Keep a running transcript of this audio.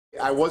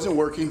I wasn't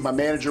working. My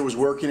manager was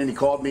working, and he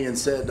called me and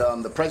said,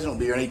 the president will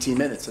be here in 18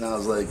 minutes. And I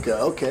was like,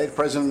 okay, the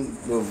president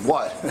of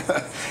what?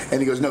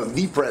 And he goes, no,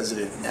 the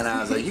president. And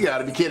I was like, you got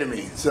to be kidding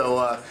me. So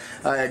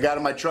I got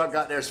in my truck,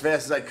 got there as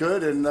fast as I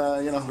could, and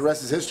you know, the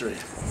rest is history.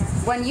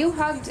 When you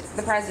hugged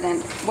the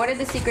president, what did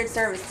the Secret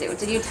Service do?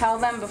 Did you tell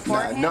them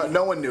beforehand?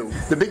 No one knew.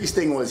 The biggest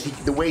thing was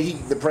the way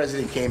the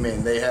president came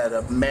in. They had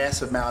a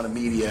massive amount of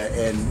media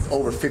and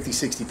over 50,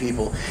 60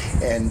 people,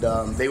 and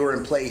they were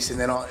in place. And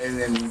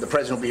then the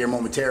president will be here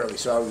momentarily.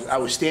 So I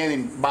was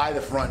standing by the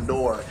front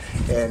door,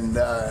 and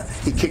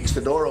he kicks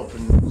the door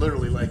open,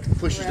 literally like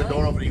pushes the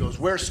door open. He goes,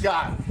 "Where's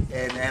Scott?"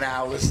 And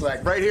I was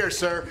like, "Right here,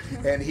 sir."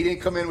 And he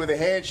didn't come in with a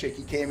handshake.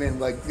 He came in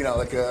like, you know,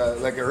 like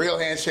a real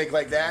handshake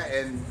like that.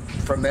 And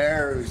from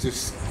there, it was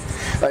just,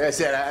 like I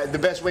said, the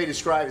best way to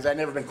describe it is I've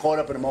never been caught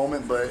up in a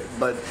moment, but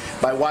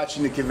by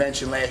watching the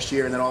convention last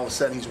year, and then all of a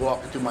sudden he's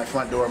walking through my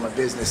front door of my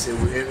business,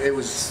 it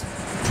was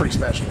pretty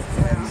special.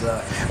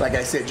 And like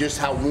I said, just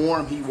how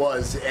warm he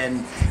was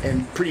and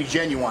pretty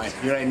genuine.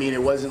 You know what I mean?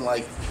 It wasn't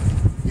like,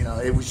 you know,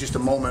 it was just a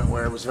moment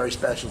where it was very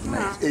special to me.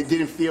 It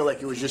didn't feel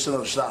like it was just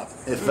another stop.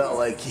 It felt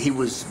like he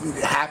was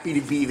happy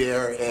to be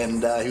there,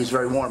 and he was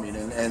very warming,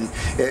 and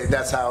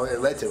that's how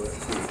it led to it.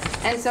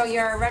 And so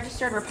you're a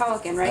registered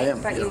Republican, right? I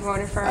am. But you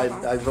voted for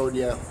I voted,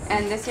 yeah.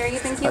 And this year you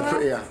think you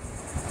will? Yeah.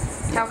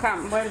 How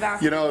come? What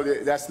about? You know,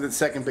 that's the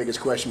second biggest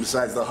question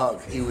besides the hug.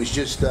 He was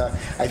just,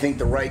 I think,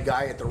 the right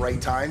guy at the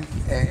right time,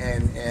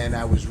 and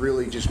I was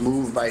really just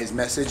moved by his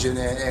message and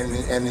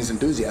his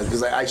enthusiasm,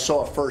 because I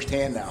saw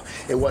firsthand now.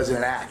 It wasn't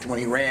an act. When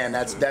he ran,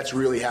 that's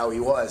really how he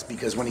was,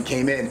 because when he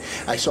came in,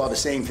 I saw the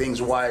same things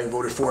why I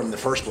voted for him in the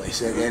first place,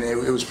 and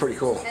it was pretty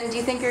cool. And do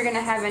you think you're going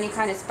to have any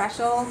kind of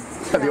special?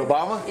 The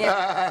Obama?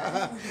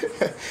 Yeah.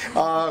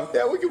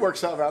 Yeah, we could work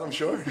something out, I'm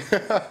sure.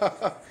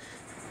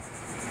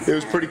 It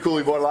was pretty cool.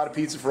 He bought a lot of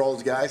pizza for all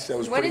his guys. That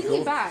was pretty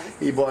cool. What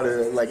did he buy? He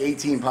bought like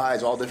 18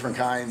 pies, all different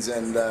kinds,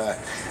 and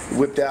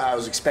whipped out. I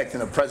was expecting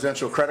a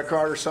presidential credit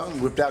card or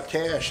something. Whipped out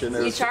cash, and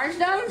you charged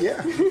them?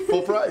 Yeah,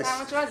 full price. How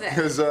much was it?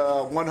 It was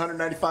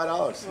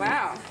 $195.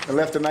 Wow. I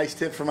left a nice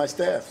tip for my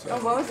staff. So.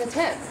 Oh, what was the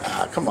tip?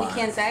 Come on. You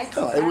can't say.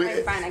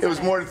 It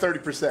was more than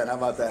 30%. How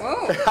about that?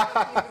 Oh, he's a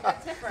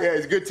good tipper. Yeah,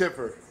 he's a good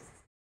tipper.